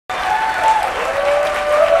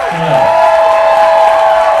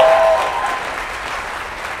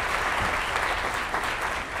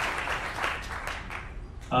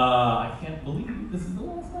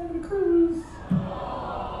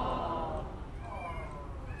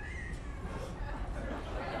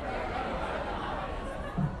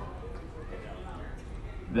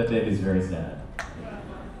That baby's very sad.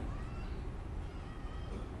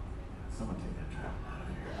 Someone take that child out of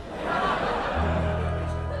here.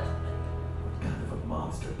 What kind of a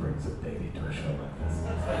monster brings a baby to a show like this?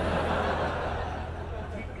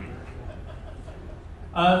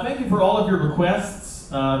 Thank you for all of your requests.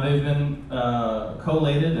 They've been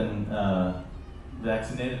collated and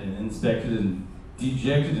vaccinated and inspected and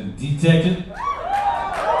dejected and detected.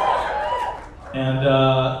 And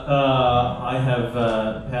I have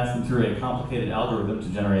passed them through a complicated algorithm to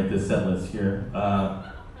generate this set list here.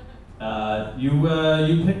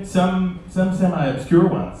 You picked some semi-obscure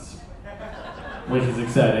ones, which is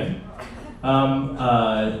exciting. There's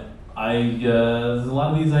a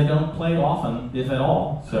lot of these I don't play often, if at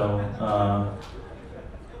all. So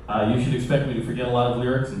you should expect me to forget a lot of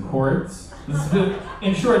lyrics and chords.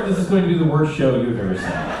 In short, this is going to be the worst show you've ever seen.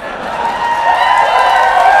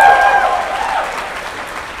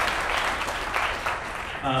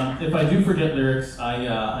 If I do forget lyrics,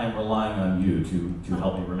 I'm relying on you to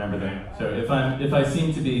help me remember them. So if I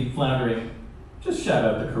seem to be floundering, just shout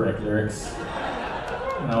out the correct lyrics,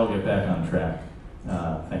 and I'll get back on track.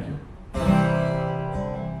 Thank you.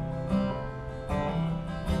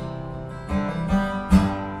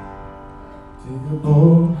 Take a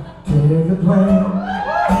boat, take a plane,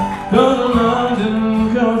 go to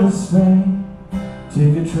London, go to Spain,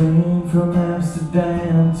 take a train from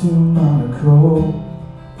Amsterdam to Monaco.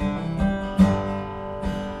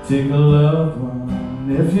 Take a loved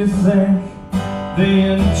one if you think they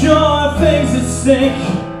enjoy things that stink,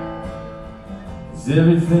 'cause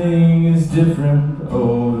everything is different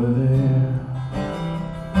over there.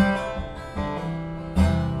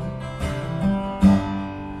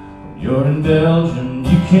 When you're in Belgium,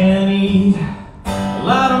 you can't eat a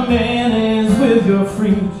lot of mayonnaise with your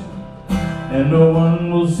feet, and no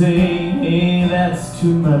one will say, hey, that's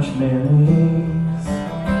too much mayonnaise.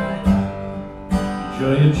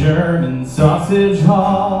 Enjoy your German sausage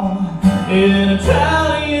haul, an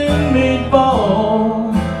Italian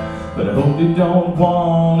meatball, but I hope they don't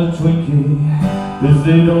want a Twinkie, 'cause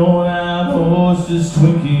they don't have hostess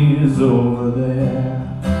Twinkies over there.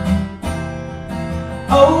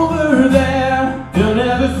 Over there, you'll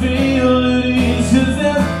never feel at ease, 'cause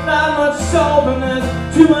there's not much soap and there's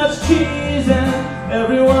too much cheese, and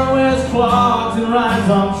everyone wears clogs and rides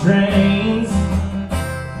on trains.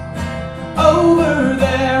 Over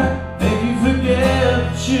there, make you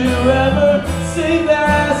forget that you ever saved their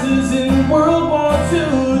asses in World War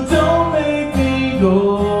II. Don't make me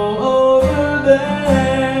go over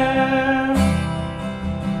there,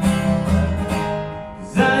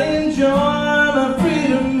 'cause I enjoy my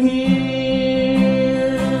freedom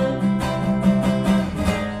here.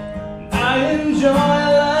 I enjoy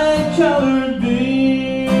light-colored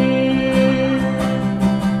beer.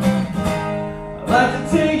 I like to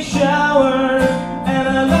take showers, and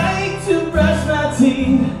I like to brush my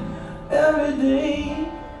teeth every day,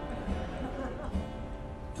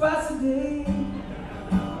 twice a day.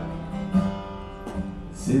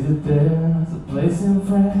 See that there's a place in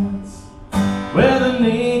France where the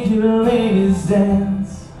naked ladies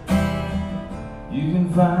dance. You can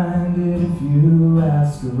find it if you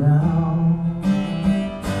ask around.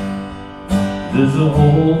 There's a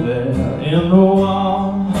hole there in the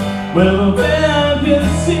wall where the band can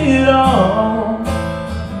see it all,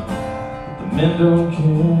 but the men don't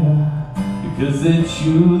care because they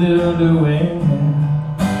chew their underwear.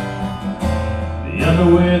 The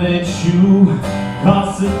underwear they chew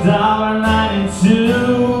costs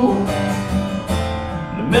 $1.92.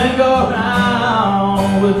 The men go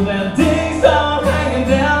around with their ding-dong hanging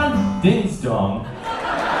down, ding-dong.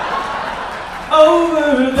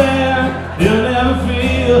 Over there, you'll never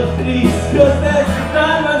feel peace, 'cause there's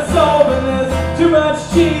not much soap and there's too much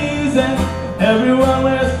cheese, and everyone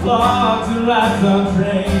wears clogs and rides on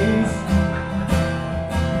trains.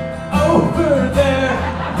 Over there,